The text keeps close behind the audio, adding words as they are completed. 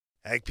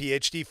Ag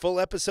PhD full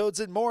episodes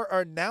and more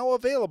are now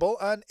available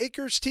on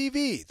Acres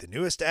TV, the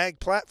newest ag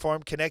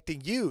platform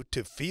connecting you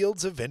to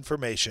fields of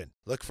information.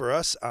 Look for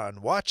us on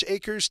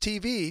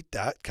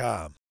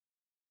watchacrestv.com.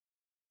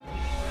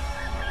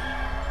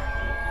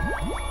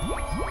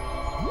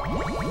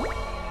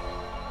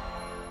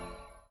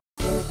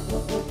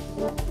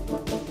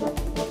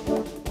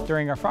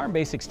 During our Farm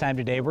Basics time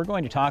today, we're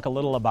going to talk a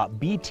little about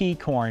BT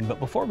corn, but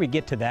before we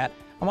get to that,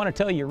 I want to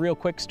tell you a real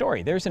quick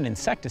story. There's an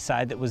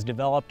insecticide that was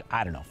developed,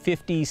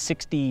 50,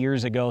 60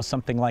 years ago,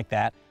 something like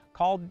that,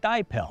 called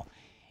Dipel.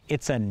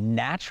 It's a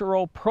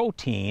natural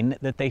protein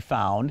that they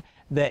found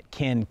that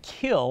can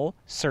kill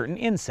certain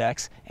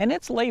insects, and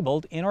it's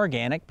labeled in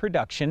organic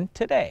production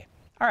today.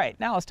 All right,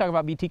 now let's talk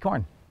about BT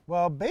corn.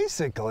 Well,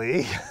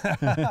 basically,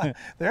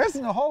 there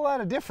isn't a whole lot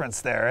of difference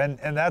there,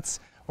 and that's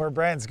where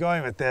Brian's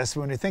going with this.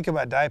 When you think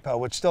about Dipel,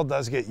 which still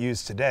does get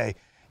used today,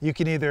 you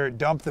can either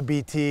dump the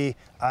BT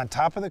on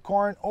top of the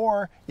corn,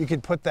 or you can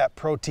put that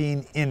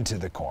protein into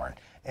the corn.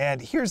 And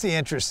here's the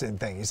interesting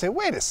thing. You say,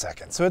 wait a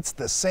second, so it's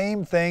the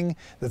same thing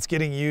that's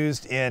getting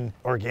used in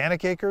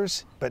organic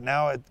acres, but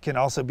now it can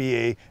also be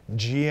a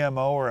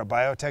GMO or a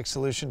biotech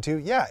solution too?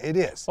 Yeah, it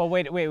is. Well,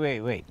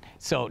 wait.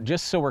 So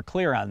just so we're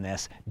clear on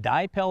this,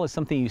 Dipel is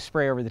something you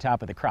spray over the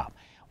top of the crop.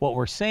 What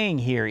we're saying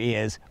here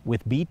is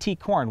with BT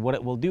corn, what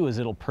it will do is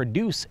it'll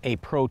produce a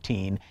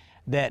protein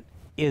that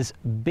is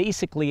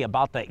basically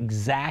about the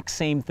exact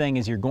same thing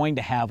as you're going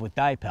to have with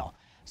Dipel.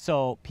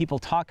 So people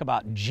talk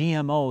about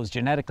GMOs,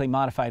 genetically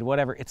modified,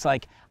 whatever. It's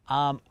like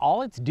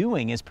all it's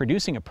doing is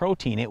producing a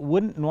protein it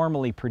wouldn't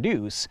normally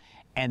produce,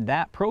 and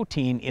that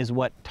protein is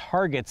what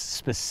targets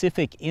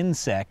specific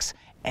insects,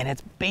 and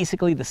it's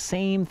basically the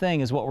same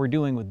thing as what we're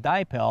doing with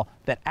Dipel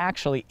that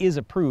actually is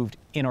approved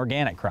in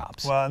organic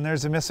crops. Well, and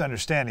there's a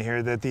misunderstanding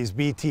here that these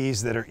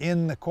BTs that are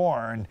in the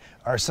corn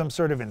are some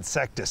sort of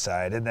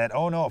insecticide, and that,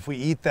 oh no, if we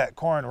eat that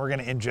corn, we're going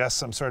to ingest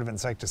some sort of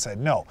insecticide.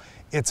 No,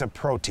 it's a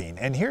protein.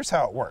 And here's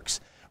how it works.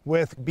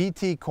 With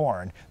BT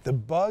corn, the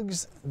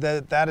bugs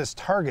that is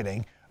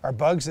targeting are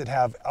bugs that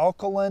have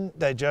alkaline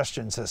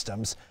digestion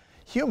systems.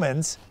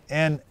 Humans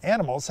and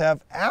animals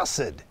have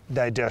acid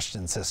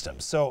digestion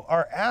systems. So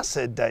our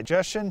acid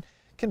digestion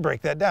can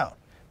break that down,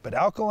 but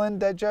alkaline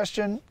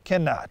digestion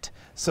cannot.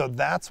 So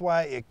that's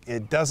why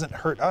it doesn't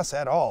hurt us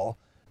at all,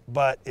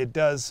 but it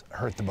does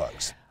hurt the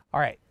bugs. All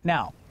right,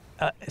 now,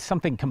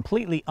 something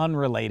completely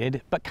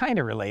unrelated, but kind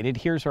of related.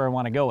 Here's where I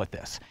want to go with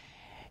this.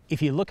 If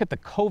you look at the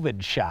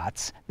COVID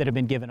shots that have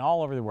been given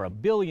all over the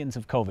world, billions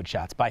of COVID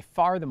shots, by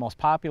far the most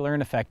popular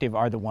and effective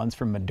are the ones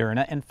from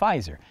Moderna and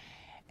Pfizer.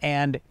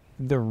 And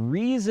the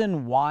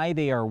reason why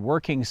they are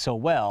working so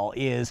well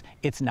is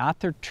it's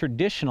not the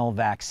traditional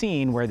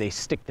vaccine where they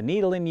stick the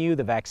needle in you,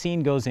 the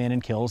vaccine goes in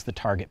and kills the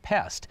target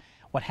pest.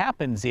 What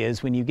happens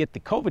is when you get the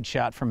COVID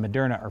shot from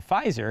Moderna or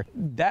Pfizer,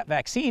 that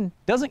vaccine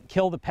doesn't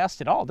kill the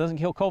pest at all, doesn't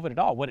kill COVID at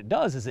all. What it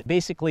does is it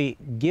basically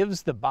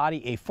gives the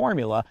body a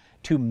formula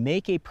to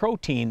make a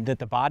protein that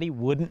the body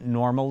wouldn't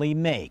normally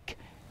make.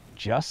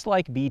 Just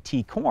like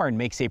BT corn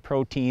makes a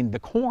protein the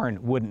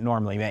corn wouldn't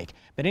normally make.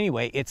 But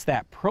anyway, it's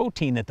that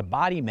protein that the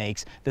body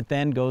makes that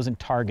then goes and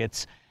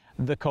targets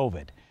the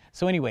COVID.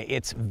 So anyway,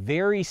 it's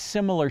very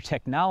similar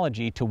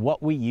technology to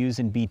what we use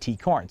in BT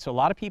corn. So a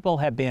lot of people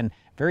have been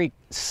very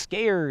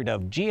scared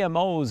of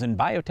GMOs and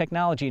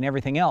biotechnology and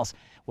everything else.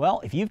 Well,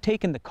 if you've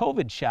taken the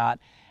COVID shot,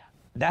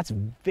 that's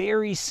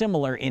very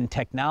similar in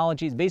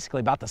technologies,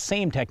 basically about the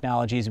same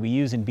technologies we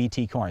use in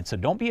BT corn. So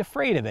don't be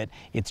afraid of it,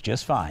 it's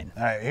just fine.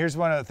 All right, here's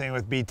one other thing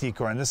with BT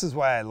corn. This is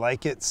why I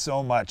like it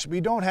so much.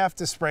 We don't have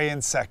to spray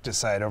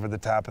insecticide over the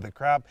top of the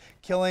crop,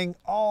 killing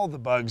all the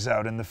bugs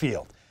out in the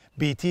field.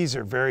 BTs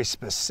are very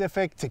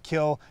specific to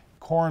kill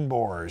corn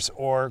borers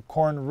or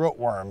corn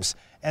rootworms,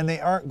 and they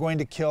aren't going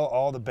to kill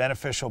all the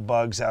beneficial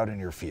bugs out in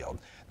your field.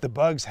 The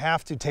bugs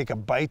have to take a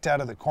bite out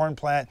of the corn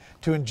plant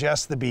to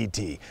ingest the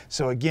BT.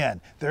 So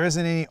again, there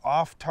isn't any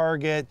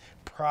off-target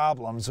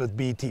problems with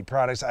BT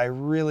products. I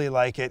really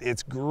like it.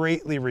 It's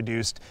greatly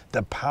reduced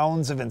the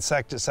pounds of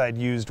insecticide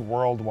used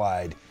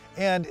worldwide,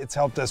 and it's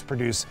helped us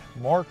produce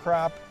more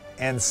crop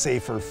and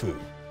safer food.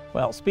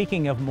 Well,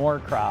 speaking of more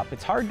crop,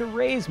 it's hard to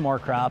raise more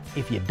crop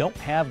if you don't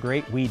have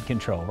great weed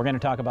control. We're going to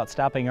talk about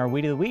stopping our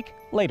weed of the week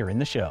later in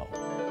the show.